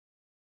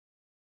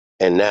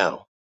And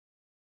now,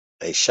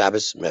 a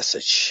Shabbos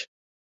message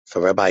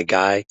from Rabbi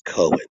Guy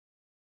Cohen.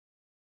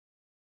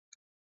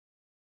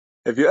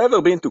 Have you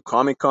ever been to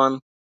Comic-Con?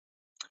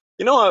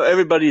 You know how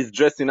everybody's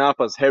dressing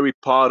up as Harry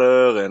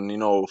Potter and,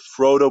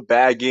 Frodo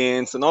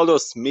Baggins and all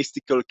those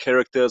mystical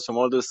characters from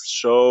all those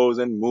shows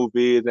and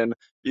movies, and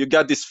you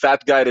got this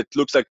fat guy that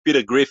looks like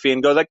Peter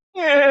Griffin, goes like,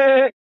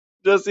 yeah.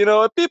 Just,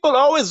 people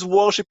always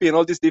worshiping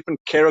all these different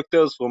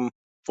characters from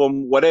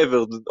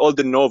whatever, all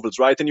the novels,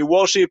 right? And you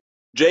worship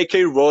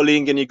J.K.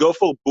 Rowling, and you go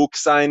for book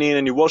signing,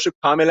 and you worship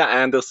Pamela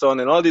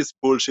Anderson and all these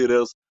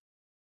bullshitters.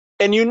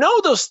 And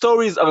those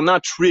stories are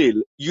not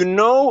real. You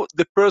know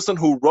the person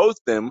who wrote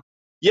them,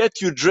 yet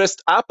you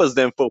dressed up as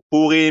them for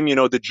Purim,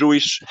 the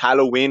Jewish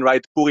Halloween,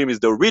 right? Purim is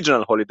the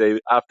original holiday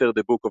after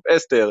the Book of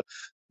Esther.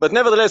 But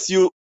nevertheless,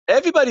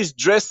 everybody's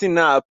dressing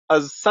up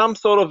as some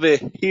sort of a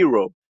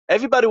hero.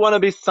 Everybody want to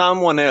be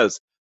someone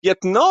else. Yet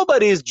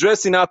nobody is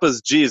dressing up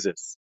as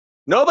Jesus.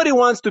 Nobody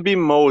wants to be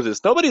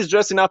Moses. Nobody's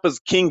dressing up as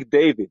King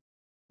David.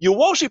 You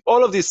worship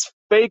all of these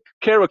fake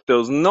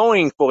characters,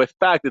 knowing for a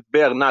fact that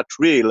they are not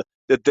real,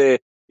 that the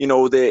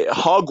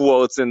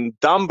Hogwarts and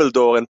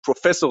Dumbledore and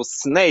Professor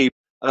Snape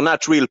are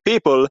not real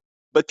people,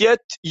 but yet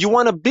you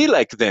want to be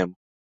like them.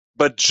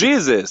 But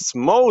Jesus,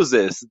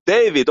 Moses,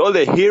 David, all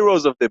the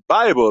heroes of the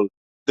Bible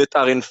that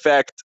are in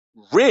fact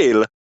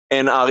real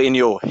and are in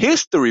your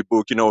history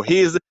book,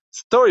 his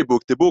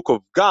storybook, the book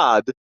of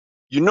God,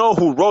 you know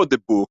who wrote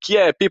the book.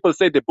 Yeah, people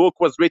say the book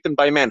was written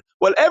by man.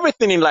 Well,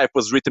 everything in life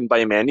was written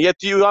by man, yet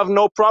you have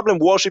no problem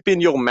worshiping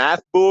your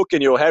math book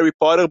and your Harry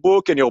Potter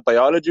book and your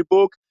biology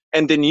book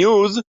and the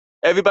news.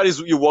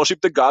 You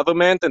worship the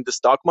government and the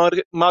stock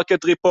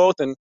market report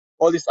and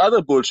all this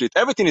other bullshit.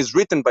 Everything is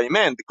written by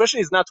man. The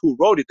question is not who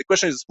wrote it. The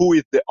question is who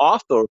is the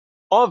author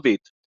of it,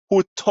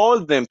 who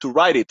told them to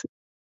write it.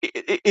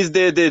 Is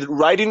the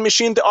writing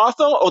machine the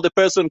author or the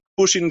person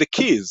pushing the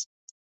keys?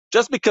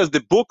 Just because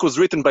the book was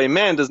written by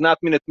man does not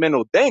mean that man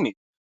ordained it.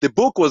 The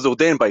book was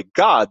ordained by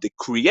God, the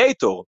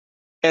creator,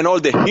 and all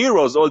the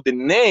heroes, all the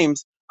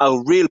names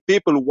are real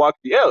people who walk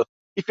the earth.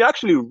 If you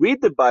actually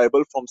read the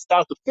Bible from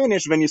start to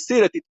finish, when you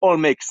see that it all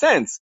makes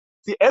sense.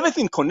 See,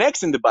 everything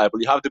connects in the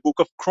Bible. You have the book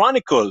of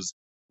Chronicles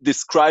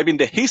describing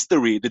the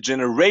history, the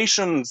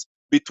generations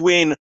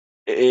between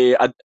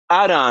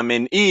Adam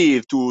and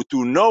Eve to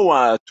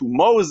Noah, to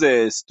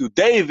Moses, to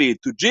David,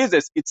 to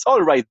Jesus. It's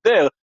all right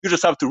there. You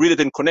just have to read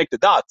it and connect the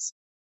dots.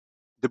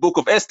 The book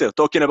of Esther,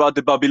 talking about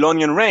the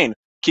Babylonian reign,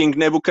 King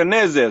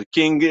Nebuchadnezzar,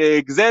 King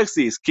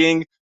Xerxes,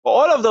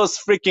 all of those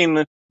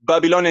freaking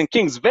Babylonian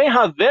kings, they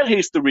have their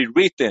history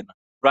written,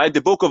 right?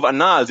 The book of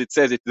Annals, it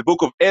says it, the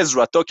book of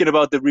Ezra, talking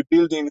about the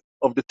rebuilding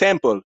of the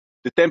temple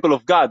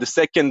of God, the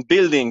second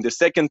building, the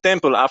second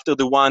temple after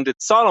the one that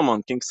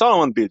King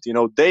Solomon built,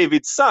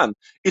 David's son.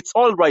 It's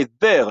all right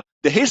there.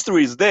 The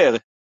history is there.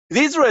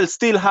 Israel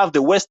still have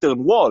the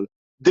Western Wall.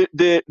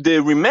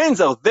 The remains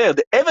are there.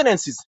 The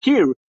evidence is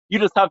here. You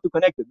just have to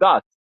connect the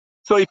dots.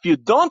 So if you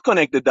don't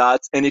connect the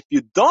dots, and if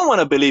you don't want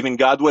to believe in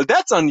God, well,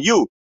 that's on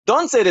you.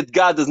 Don't say that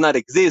God does not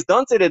exist.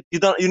 Don't say that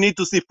you need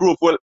to see proof.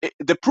 Well,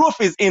 the proof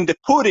is in the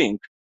pudding,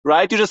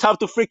 right? You just have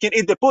to freaking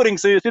eat the pudding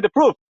so you see the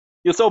proof.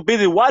 You're so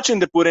busy watching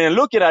the pudding and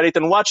looking at it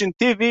and watching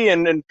TV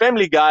and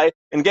Family Guy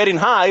and getting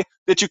high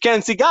that you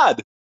can't see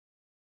God.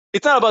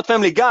 It's not about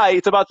Family Guy.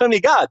 It's about Family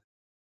God.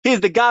 He's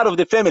the God of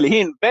the family. He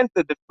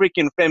invented the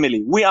freaking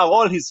family. We are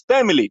all his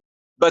family,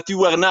 but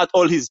you are not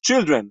all his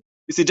children.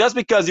 You see, just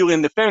because you're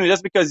in the family,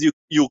 just because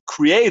you're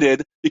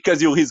created,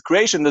 because you're his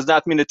creation, does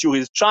not mean that you're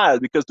his child.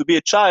 Because to be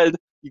a child,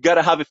 you got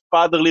to have a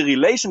fatherly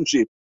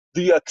relationship.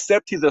 Do you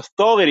accept his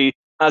authority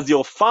as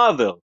your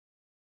father?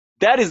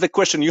 That is the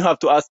question you have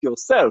to ask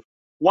yourself.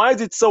 Why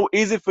is it so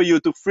easy for you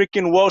to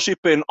freaking worship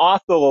an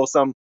author or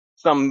some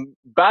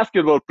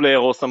basketball player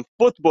or some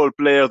football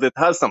player that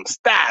has some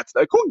stats?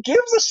 Like, who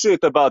gives a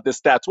shit about the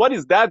stats? What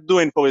is that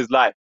doing for his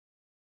life?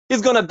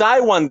 He's gonna die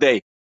one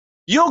day.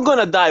 You're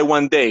gonna die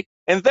one day.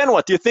 And then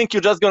what? You think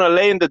you're just gonna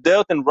lay in the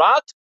dirt and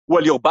rot?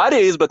 Well, your body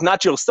is, but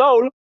not your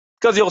soul,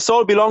 because your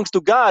soul belongs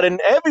to God, and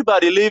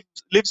everybody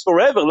lives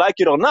forever, like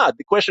it or not.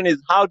 The question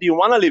is, how do you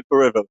want to live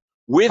forever?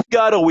 With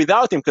God or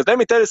without him? Because let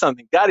me tell you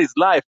something. God is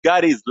life.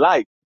 God is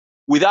life.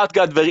 Without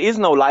God, there is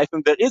no life,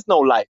 and there is no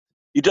life.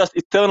 It's just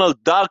eternal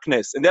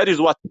darkness, and that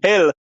is what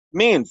hell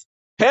means.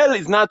 Hell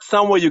is not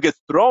somewhere you get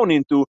thrown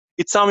into.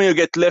 It's somewhere you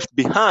get left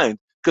behind.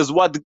 Because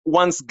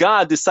once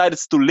God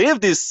decides to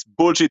leave this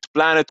bullshit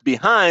planet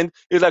behind,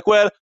 he's like,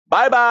 well,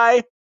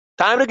 bye-bye,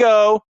 time to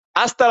go,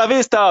 hasta la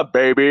vista,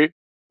 baby,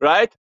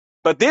 right?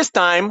 But this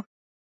time,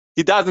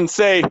 he doesn't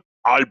say,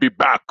 I'll be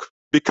back,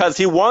 because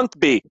he won't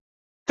be.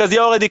 Because he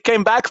already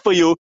came back for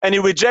you, and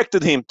you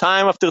rejected him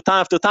time after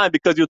time after time,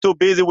 because you're too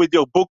busy with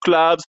your book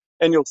clubs,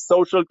 and your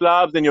social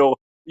clubs, and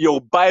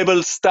your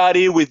Bible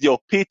study with your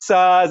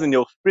pizzas, and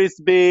your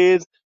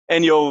frisbees,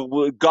 and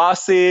your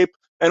gossip,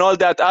 and all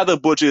that other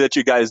bullshit that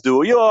you guys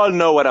do. You all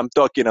know what I'm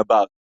talking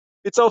about.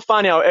 It's so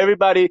funny how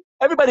everybody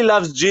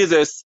loves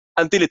Jesus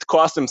until it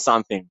costs them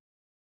something.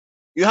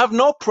 You have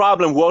no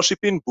problem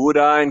worshiping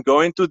Buddha and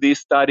going to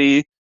this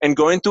study and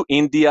going to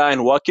India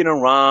and walking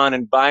around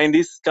and buying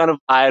these kind of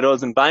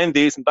idols and buying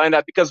this and buying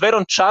that because they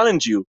don't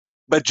challenge you.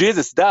 But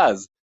Jesus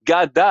does.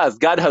 God does.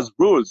 God has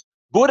rules.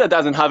 Buddha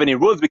doesn't have any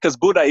rules because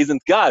Buddha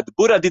isn't God.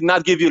 Buddha did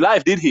not give you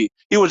life, did he?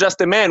 He was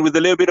just a man with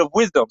a little bit of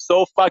wisdom.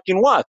 So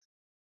fucking what?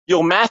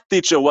 Your math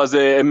teacher was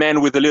a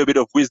man with a little bit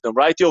of wisdom,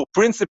 right? Your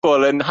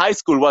principal in high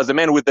school was a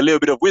man with a little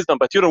bit of wisdom,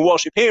 but you don't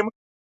worship him.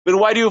 Then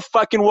why do you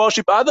fucking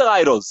worship other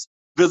idols?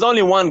 There's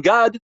only one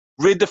God.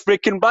 Read the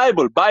freaking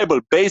Bible.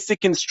 Bible,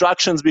 basic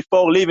instructions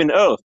before leaving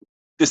earth.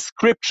 The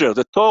scripture,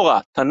 the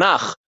Torah,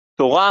 Tanakh,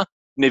 Torah,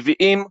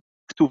 Nevi'im,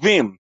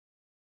 Ktuvim.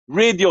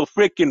 Read your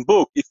freaking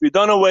book. If you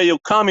don't know where you're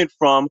coming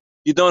from,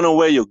 you don't know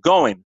where you're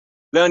going.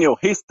 Learn your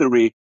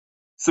history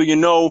so you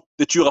know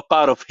that you're a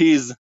part of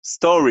his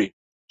story.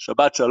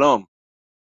 Shabbat Shalom.